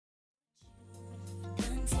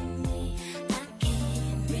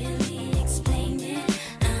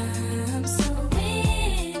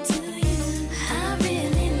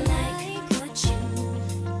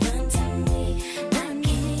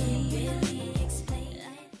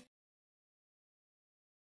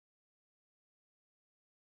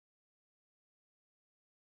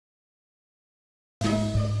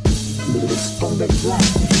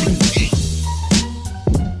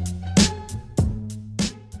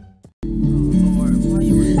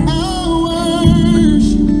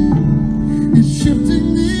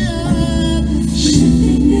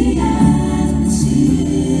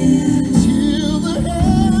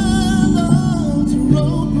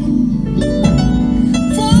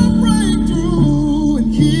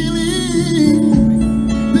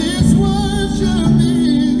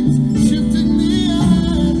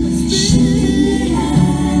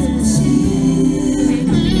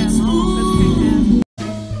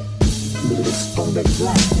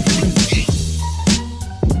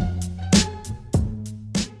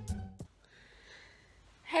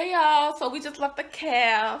Hey y'all, so we just left the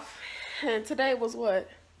calf, and today was what?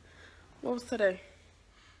 What was today?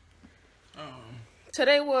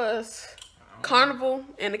 Today was carnival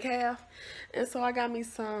in the calf, and so I got me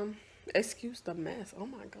some, excuse the mess, oh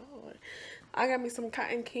my god. I got me some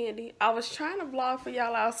cotton candy. I was trying to vlog for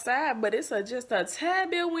y'all outside, but it's just a tad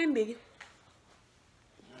bit windy.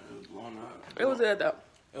 It was blowing out. It was good though.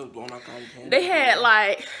 It was blowing out cotton candy. They had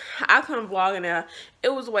like, I couldn't vlog in there.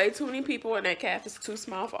 It was way too many people in that calf. It's too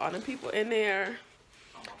small for all the people in there.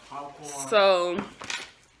 So,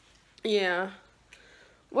 yeah.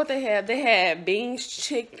 What they had beans,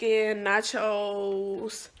 chicken,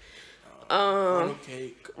 nachos, funnel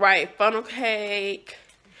cake. Right, funnel cake,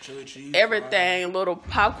 Chili cheese, everything, fries. Little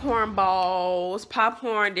popcorn balls,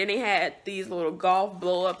 popcorn. Then they had these little golf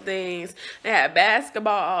blow up things. They had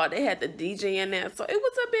basketball. They had the DJ in there. So it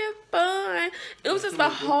was a bit fun. It was just a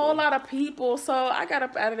whole lot of people. So I got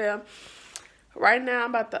up out of there. Right now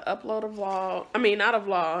I'm about to upload a vlog. I mean, not a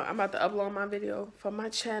vlog. I'm about to upload my video for my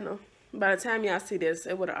channel. By the time y'all see this,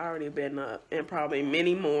 it would have already been up, and probably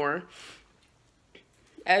many more.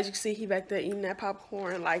 As you can see, he back there eating that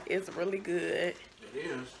popcorn. Like, it's really good. It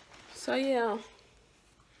is. So, yeah.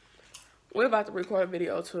 We're about to record a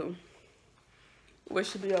video, too. Which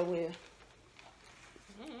should be over here.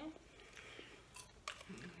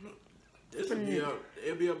 This will be up.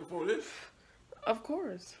 It'll be up before this. Of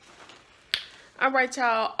course. All right,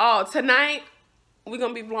 y'all. Oh, tonight, we're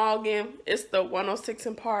going to be vlogging. It's the 106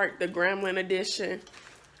 in Park, the Grambling edition.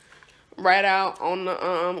 Right out on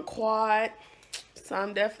the quad. So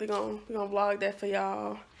I'm definitely going to vlog that for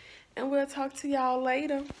y'all. And we'll talk to y'all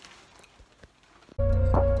later.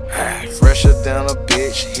 Fresher than a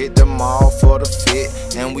bitch, hit the mall for the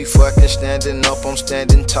fit. And we fucking standing up, I'm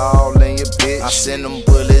standing tall in your bitch. I send them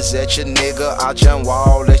bullets at your nigga, I jump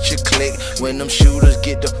wall at your click. When them shooters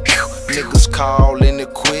get the niggas call and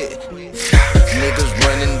it quit. Niggas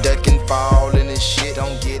running, ducking, falling and shit.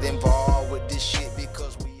 Don't get involved with this shit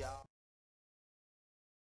because we all.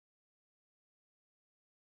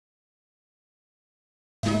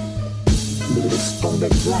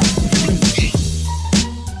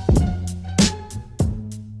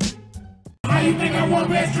 How you think I want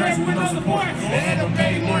best dressed with no support? They had no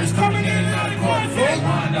paid mornings coming in and out of court.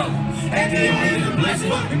 And they only the blessing.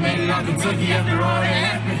 They made it out Kentucky after all that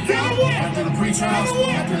happened. After the pre-trials,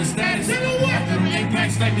 after the status, after the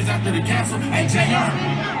impact statements, after the council. Hey, JR.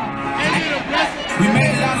 We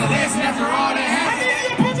made it out of Lansing after all that happened.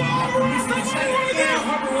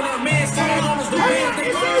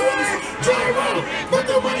 Put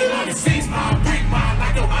the money on the seats, I'll break mine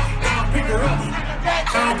like a I'll pick her up.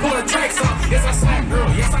 I'll pull the tracks off. Yes, I slap girl.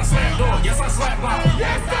 Yes, I slap dog. Yes, I slap loud.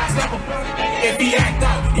 Yes, I slap him. If he act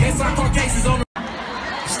out, yes, I call cases on the.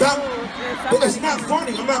 Stop. Well, it's not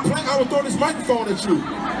funny. I'm not playing. I will throw this microphone at you.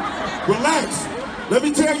 Relax. Let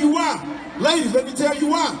me tell you why. Ladies, let me tell you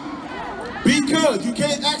why. Because you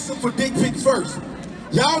can't ask them for dick pics first.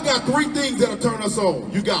 Y'all got three things that'll turn us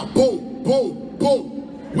on. You got boom, boom, boom.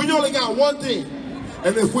 We only got one thing.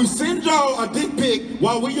 And if we send y'all a dick pic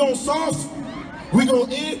while we on sauce, we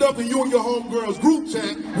gonna end up in you and your homegirls group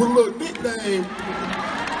chat with a little nickname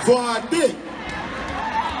for our dick.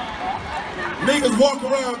 Niggas walk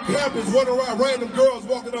around campus, running around, random girls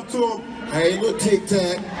walking up to them. Hey, little tic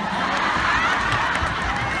tac.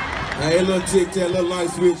 Hey, little tic tac, little light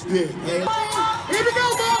switch dick. Hey. Here we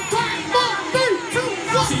go, man. 5, 4, 3, 2,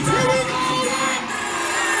 1. Here we go.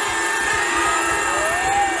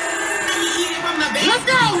 Let's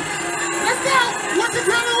go! Let's go! What you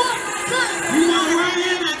trying to what? You want to run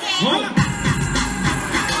in? Hold on.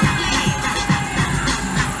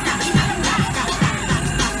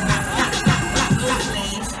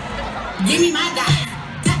 Give me my dime.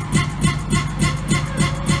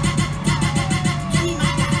 Give me my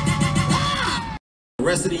dime. The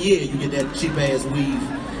rest of the year, you get that cheap ass weave.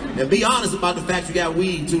 And be honest about the fact you got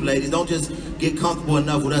weave too, ladies. Don't just get comfortable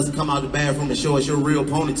enough with us to come out the bathroom and show us your real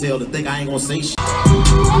ponytail and think I ain't gonna say shit.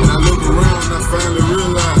 And I look around and I finally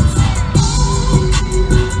realize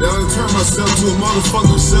Now I turn myself to a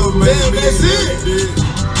motherfucking self-made man. That's it.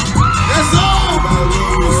 That's all.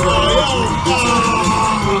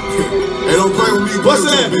 Hey, don't play with me. What's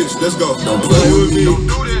that, bitch? Let's go. Don't play with me. Don't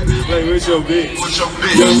do that. Play with your bitch. What's your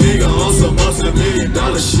bitch? Young nigga on some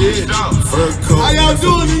multi-million-dollar shit. Fur coat. How y'all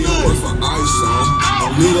doing tonight? For ice on.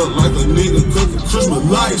 I'm lit up like a nigga cooking Christmas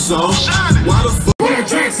lights on. Why the fuck?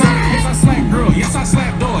 Yes, I slap girl. Yes, I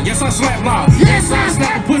slap dog. Yes, I slap law. Yes, I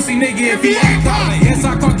slap a pussy nigga if he act on it. Yes,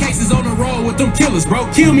 I caught cases on the road with them killers, bro.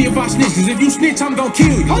 Kill me if I snitch, cause if you snitch, I'm gonna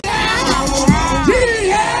kill you.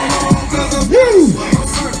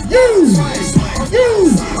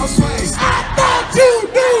 I thought you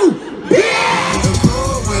knew.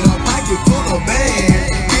 With a pocket full of bag.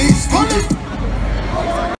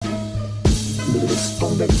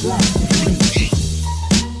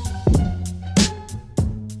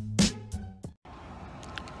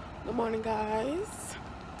 Good morning, guys.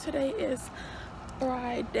 Today is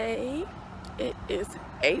Friday. It is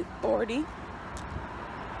 8:40.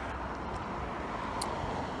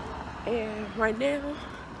 And right now,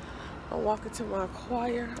 I'm walking to my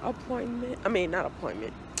choir appointment. I mean, not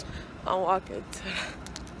appointment. I'm walking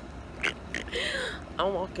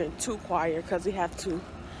to choir because we have to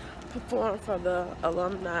perform for the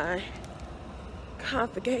alumni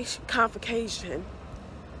convocation.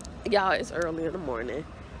 Y'all, it's early in the morning.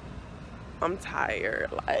 I'm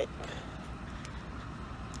tired. Like,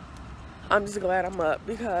 I'm just glad I'm up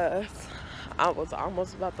because I was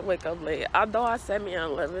almost about to wake up late. Although I set me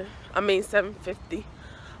on 7:50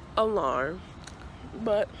 alarm.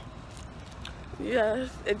 But yes,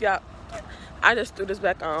 if y'all, I just threw this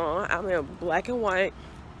back on. I'm in black and white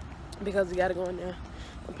because we gotta go in there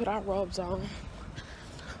and put our robes on.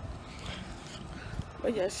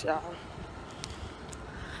 But yes, y'all.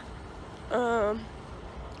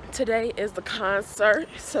 Today is the concert,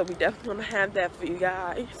 so we definitely gonna have that for you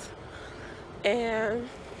guys. And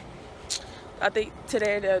I think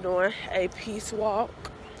today they're doing a peace walk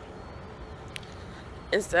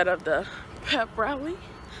instead of the pep rally.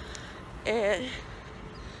 And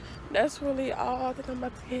that's really all I think I'm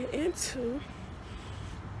about to get into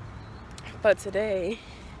for today.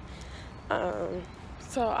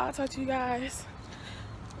 So I'll talk to you guys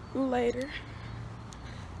later.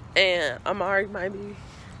 And Ahmarie might be,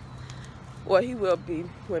 well, he will be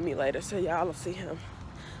with me later, so y'all will see him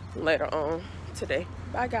later on today.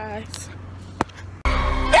 Bye, guys.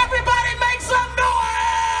 Everybody make some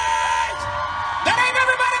noise! That ain't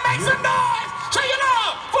everybody make some noise! Show your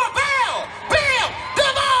love for Bill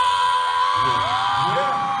DeVore!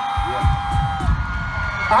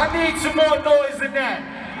 I need some more noise than that.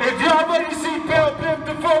 If y'all ready to see Bill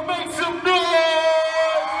DeVore, make some noise!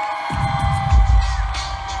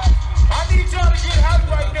 I need y'all to get out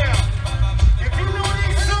right now. If you know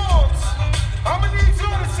these songs, I'ma need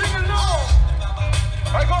y'all to sing along.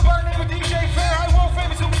 I go by the name of DJ Fair, I want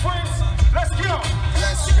famous and friends. Let's go.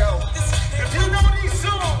 Let's go. If you know these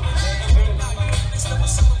songs.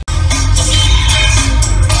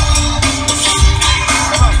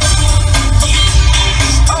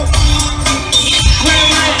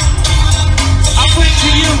 Grambling, I put it to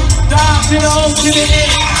you. Dive to the O to the N.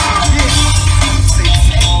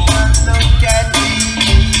 Look at me.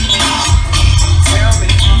 Tell me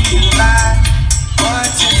you lie.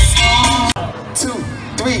 What you see? 2,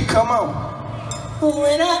 3, come on.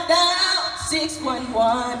 When I dialed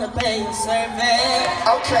 611 to pay a survey,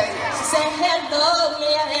 Okay, she said, hello,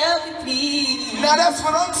 may I help you, please? now that's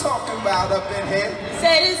what I'm talking about up in here.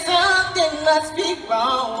 Said it's something must be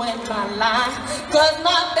wrong with my life, cause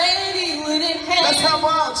my baby wouldn't have Let's help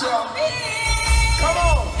out, y'all. me. Come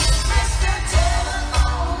on. Mr.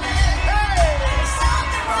 Telephone Man, there's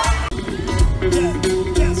something wrong.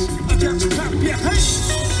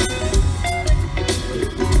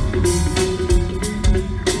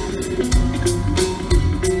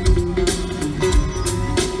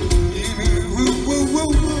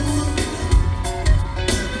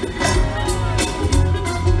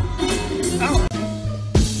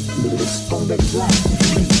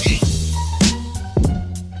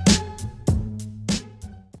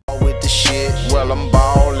 With the shit, well I'm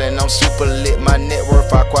ballin', I'm super lit. My net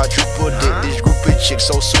worth I quadrupled it. This group of chicks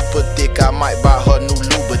so super thick, I might buy her new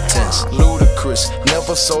Louboutins. Ludicrous,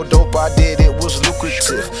 never so dope, I did it was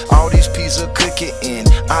lucrative. All these pieces of cooking in,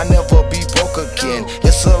 I never be broke again.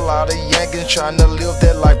 It's a lot of yanking trying to live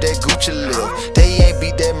that life that Gucci live. They ain't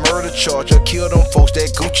beat that murder charge or kill them folks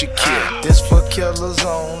that Gucci kill. This for killers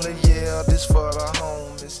only, yeah, this for the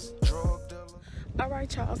homies. Drug dealers.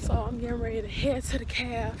 Alright, y'all, so I'm getting ready to head to the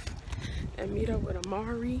calf and meet up with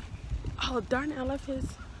Ahmarie. Oh, darn it, I left his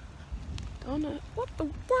donut. What the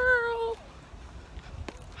world?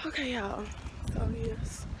 Okay, y'all. So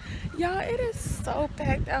yes, y'all, it is so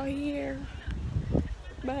packed out here.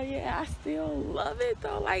 But yeah, I still love it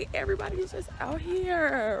though. Like everybody's just out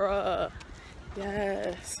here.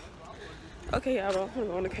 Yes. Okay, y'all. I'm gonna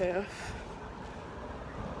go on the calf.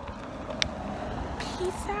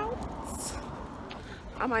 Peace out.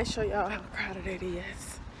 I might show y'all how crowded it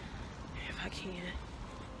is if I can.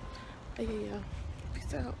 But yeah,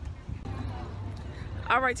 peace out.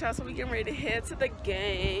 All right, y'all. So we getting ready to head to the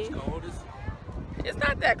game. It's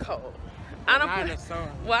not that cold. I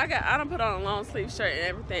don't put on a long sleeve shirt and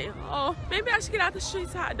everything. Oh, maybe I should get out the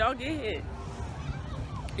streets so I don't get hit.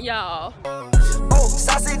 Y'all. Oh,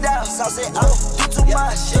 saucy down, saucy up. You too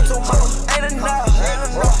much, you too much. Ain't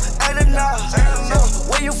enough, ain't enough.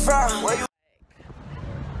 Where you from? Where you?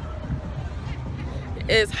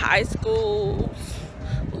 It's high schools,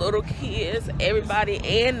 little kids, everybody,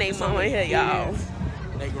 and they mama here, y'all.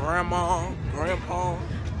 They grandma, grandpa.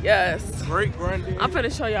 Yes. Great granddad. I'm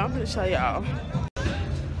finna show y'all.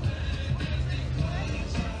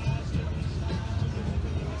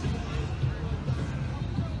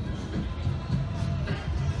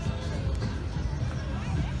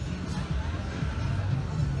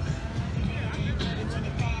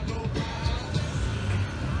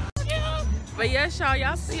 But yes,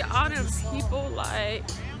 y'all see all them people, like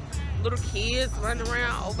little kids running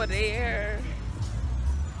around over there.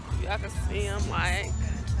 Y'all can see them, like.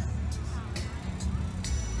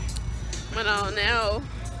 But now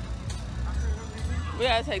we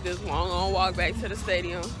gotta take this long walk back to the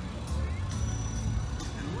stadium.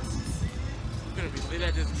 We're gonna be lit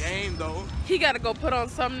at this game though. He gotta go put on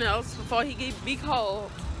something else before he get be cold.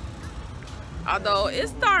 Although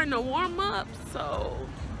it's starting to warm up, so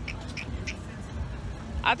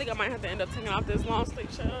I think I might have to end up taking off this long sleeve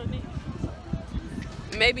shirt.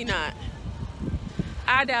 Maybe not.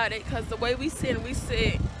 I doubt it, because the way we sit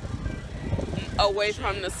away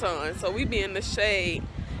from the sun, so we be in the shade,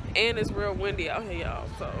 and it's real windy out here, y'all.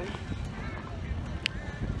 So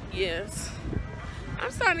yes,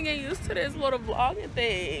 I'm starting to get used to this little vlogging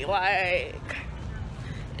thing. Like,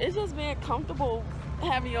 it's just being comfortable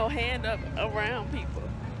having your hand up around people.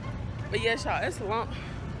 But yes, y'all, it's long.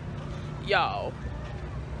 Y'all,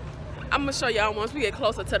 I'm gonna show y'all once we get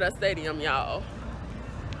closer to the stadium, y'all.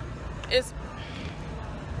 It's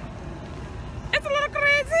a little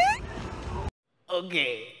crazy.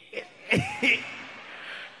 Okay.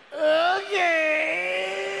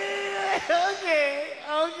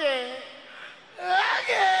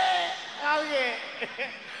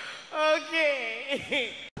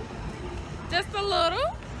 Okay. Just a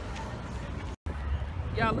little.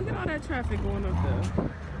 Y'all, look at all that traffic going up there.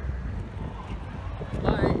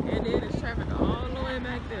 Like, and then there's traffic all the way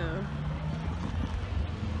back there.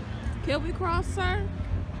 Can we cross, sir?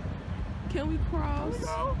 Can we cross?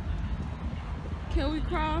 Can we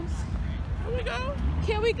cross? Can we go?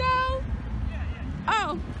 Can we go?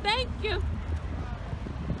 Oh, thank you.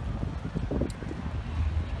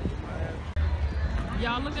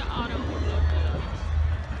 Y'all, look at all them people up there.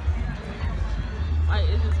 Like,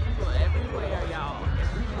 it's just people everywhere, y'all.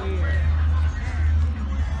 Everywhere.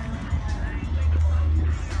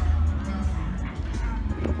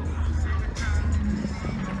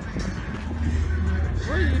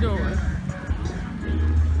 What are you doing?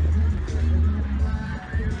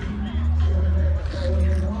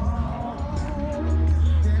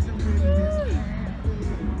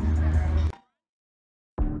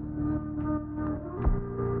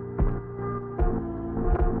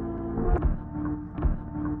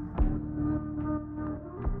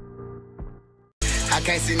 I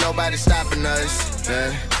can't see nobody stopping us,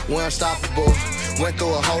 yeah. We're unstoppable. Went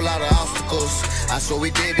through a whole lot of obstacles. I swear we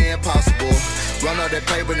did the impossible. Run up that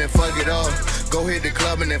paper and fuck it up. Go hit the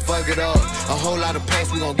club and then fuck it up. A whole lot of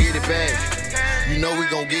packs, we gon' get it back. You know we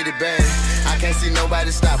gon' get it back. I can't see nobody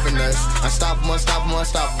stopping us. Unstoppable, unstoppable,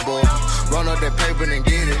 unstoppable. Run up that paper and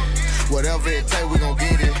get it. Whatever it take, we gon'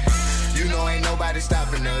 get it. You know ain't nobody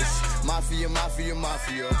stopping us. Mafia, mafia,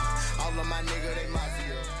 mafia. All of my niggas, they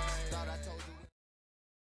mafia.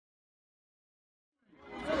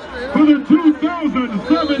 For the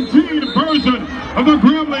 2017 version of the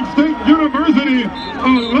Grambling State University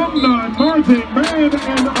Alumni Marching Band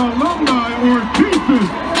and Alumni Orchestras.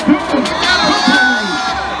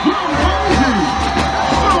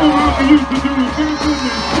 How we used to do events in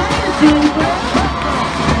the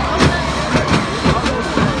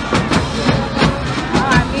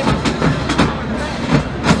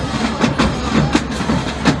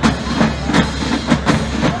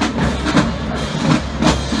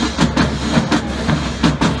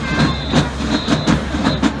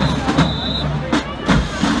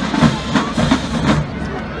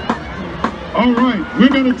We're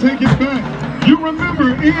gonna take it back. You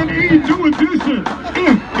remember NE2 edition.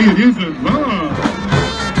 If it isn't love.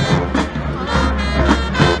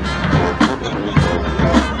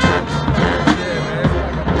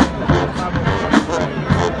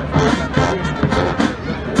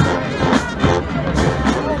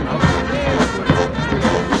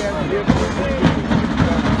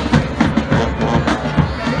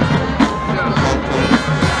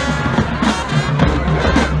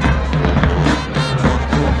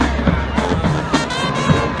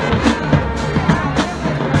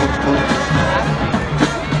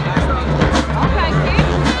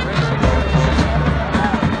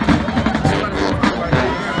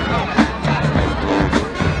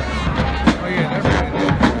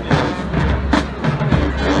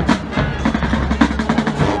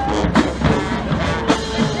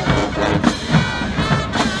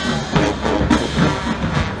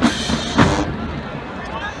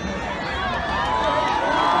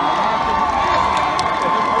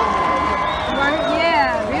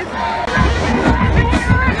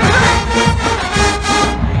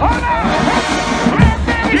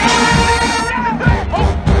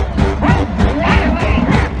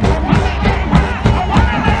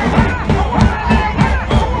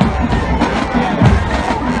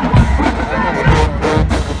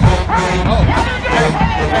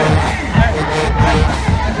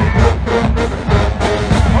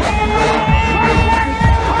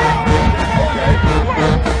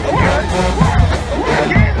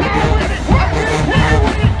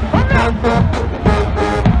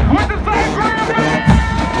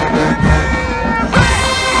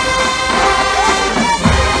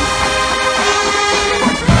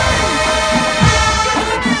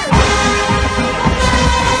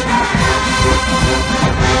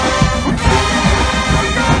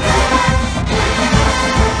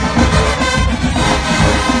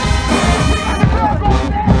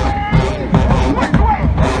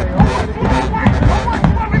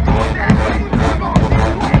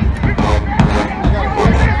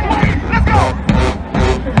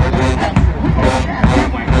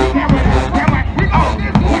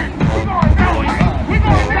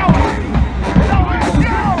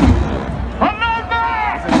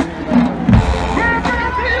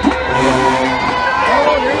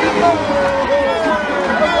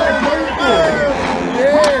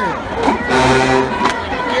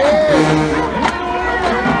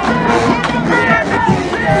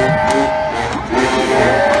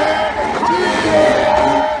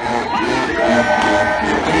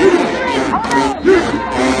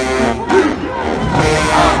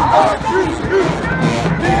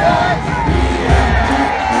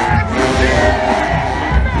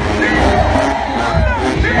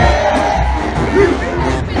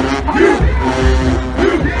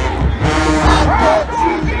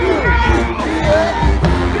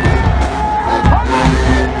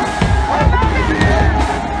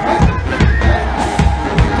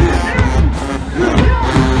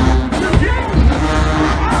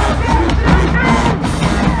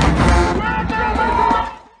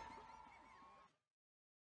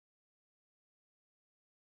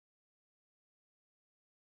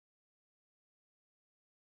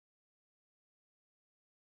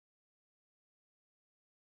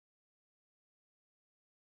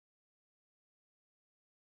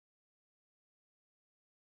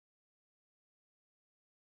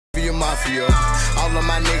 Mafia. All of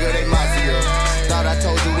my niggas, they mafia. Thought I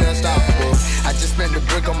told you we unstoppable. I just spent the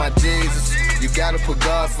brick on my Jesus. You gotta put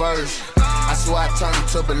God first. I swear I turned them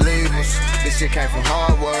to believers. This shit came from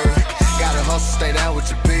hard work. Gotta hustle, stay down with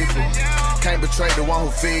your people. Can't betray the one who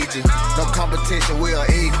feeds you. No competition, we are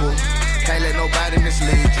equal. Can't let nobody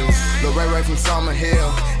mislead you. Lil Ray from Summer Hill,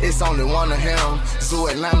 it's only one of him. Zoo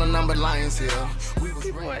Atlanta, number Lions Hill.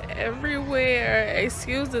 People everywhere.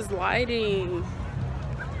 Excuse this lighting.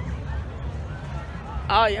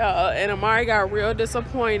 Oh, y'all, and Ahmarie got real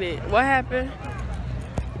disappointed. What happened?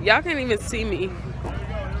 Y'all can't even see me.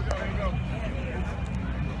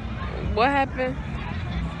 What happened?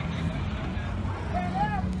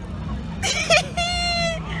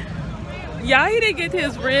 Y'all, he didn't get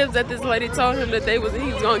his ribs that this lady told him that he was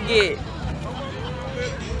gonna get.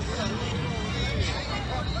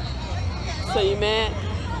 So you mad?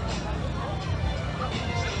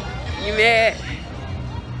 You mad?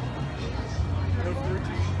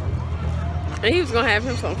 And he was gonna have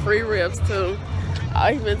him some free ribs too.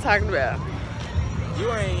 All he been talking about.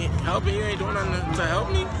 You ain't helping. You ain't doing nothing to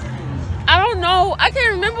help me. I don't know. I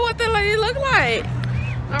can't remember what the lady looked like.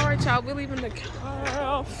 All right, y'all. We're leaving the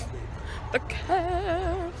calf. The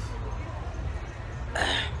calf.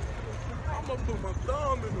 I'm gonna put my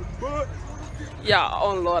thumb in the butt. Y'all,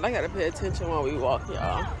 oh Lord, I gotta pay attention while we walk,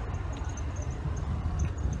 y'all.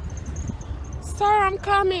 Sir, I'm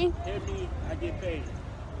coming. Hit me, I get paid.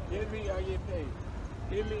 Hit me, I get paid.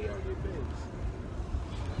 Hit me, I get paid.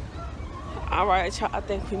 All right, y'all. I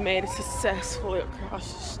think we made it successfully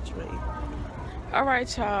across the street. All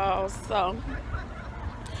right, y'all. So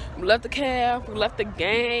we left the cab. We left the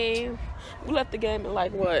game. We left the game at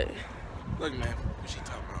like what? Look, man, what she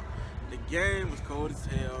talking about? The game was cold as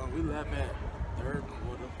hell. We left at third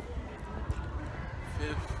quarter,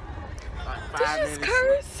 fifth, like 5 minutes. Did you just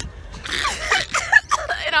curse?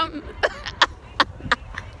 And I'm.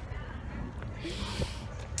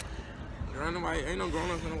 Ain't no grown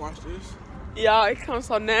up gonna watch this. Y'all, it comes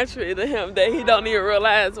so naturally to him that he don't even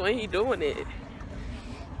realize when he doing it.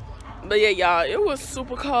 But yeah, y'all, it was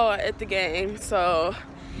super cold at the game, so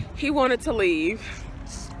he wanted to leave.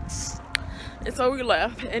 And so we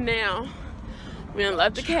left, and now we done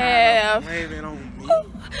left the cab.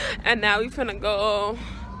 And now we finna go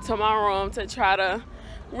to my room to try to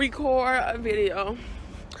record a video.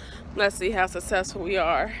 Let's see how successful we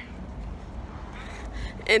are.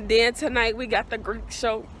 And then tonight we got the Greek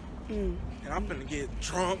show. And I'm finna get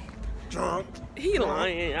drunk. He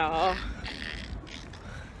lying, y'all.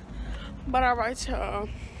 But alright, y'all.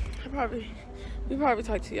 We probably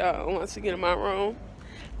talk to y'all once we get in my room.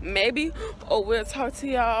 Maybe, or we'll talk to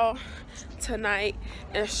y'all tonight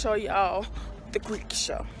and show y'all the Greek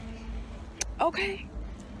show. Okay?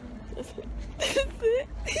 That's it.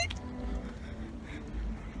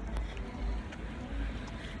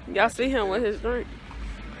 Y'all see him with his drink?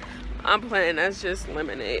 I'm playing that's just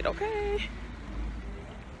lemonade, okay?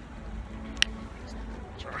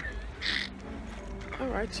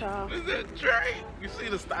 Alright, y'all. What is that drink? You see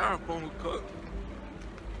the styrofoam cup?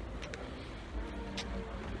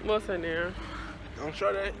 What's in there? Don't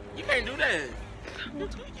show that. You can't do that. You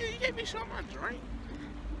can't be showing my drink.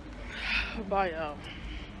 Bye, y'all.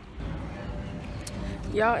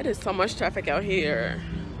 Y'all, it is so much traffic out here.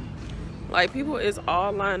 Like, people is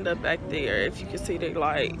all lined up back there. If you can see the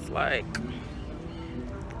lights, like,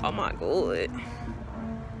 oh my god.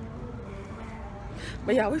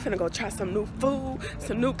 But y'all, we finna go try some new food,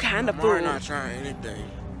 some new kind of food. I'm not trying anything.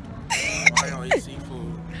 Why y'all eat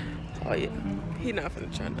seafood? Oh yeah, he not finna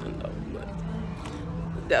try nothing though.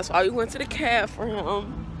 But that's why we went to the cab for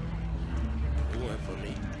him. You went for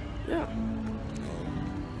me. Yeah.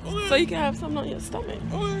 Okay. So you can have something on your stomach.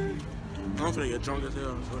 Okay. I'm finna get drunk as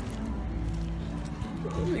hell. So.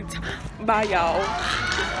 Bye, y'all.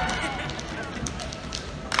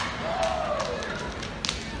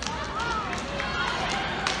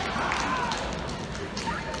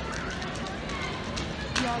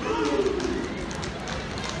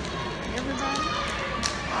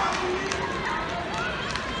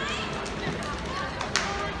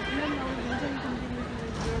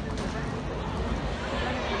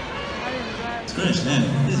 Scratch that.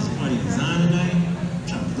 This is party design tonight.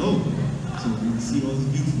 Trying to go. So we can see all these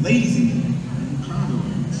beautiful ladies in here.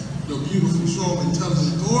 The beautiful, strong,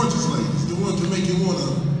 intelligent, gorgeous ladies. The ones that make you want to.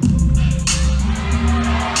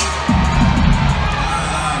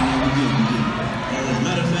 Man, we good. As a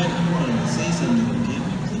matter of fact, I wanted to say something to the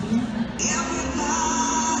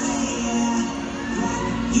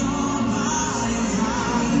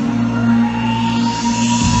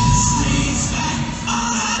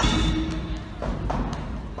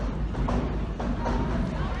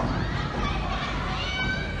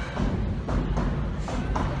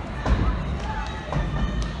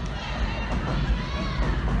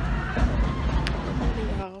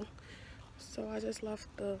So I just left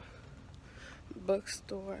the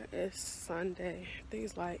bookstore. It's Sunday. I think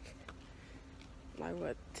it's like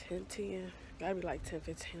what, 10:10? Gotta be like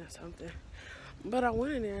 10:15 or something. But I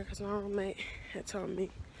went in there because my roommate had told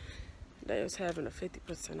me they was having a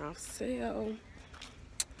 50% off sale.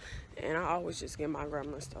 And I always just get my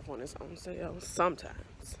Grambling stuff when it's on sale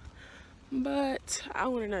sometimes. But I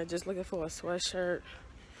went in there just looking for a sweatshirt,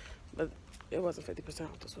 but it wasn't 50%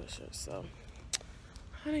 off the sweatshirt, so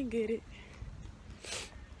I didn't get it.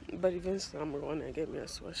 But eventually I'm going there and get me a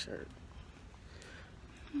sweatshirt.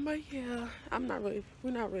 But yeah, we're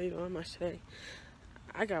not really doing much today.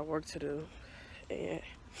 I got work to do, and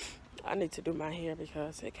I need to do my hair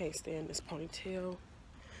because it can't stay in this ponytail.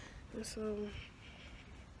 And so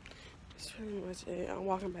that's pretty much it. I'm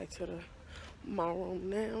walking back to my room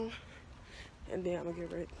now, and then I'm gonna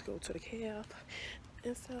get ready to go to the cab.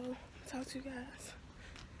 And so talk to you guys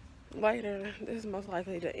later. This is most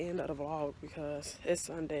likely the end of the vlog because it's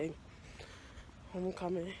Sunday.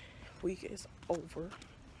 Homecoming week is over.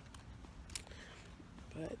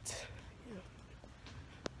 But yeah.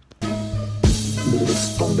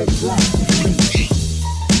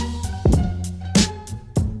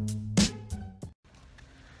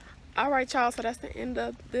 Alright, y'all, so that's the end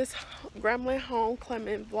of this Grambling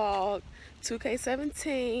homecoming vlog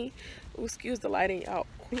 2K17. Ooh, excuse the lighting, y'all.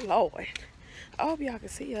 Lord, I hope y'all can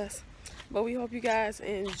see us, but we hope you guys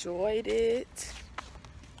enjoyed it.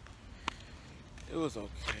 It was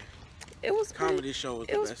okay. It was comedy show was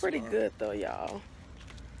the it was best pretty part. good though, y'all.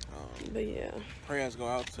 But yeah, prayers go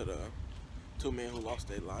out to the 2 men who lost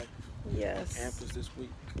their life. Yes. On campus this week.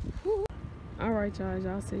 All right,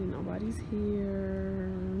 y'all see nobody's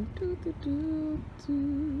here.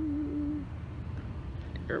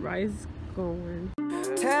 Everybody's going.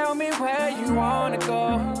 Tell me where you wanna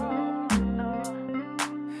go.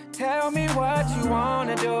 Tell me what you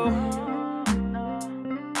wanna do.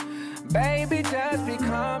 Baby, just be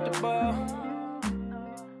comfortable.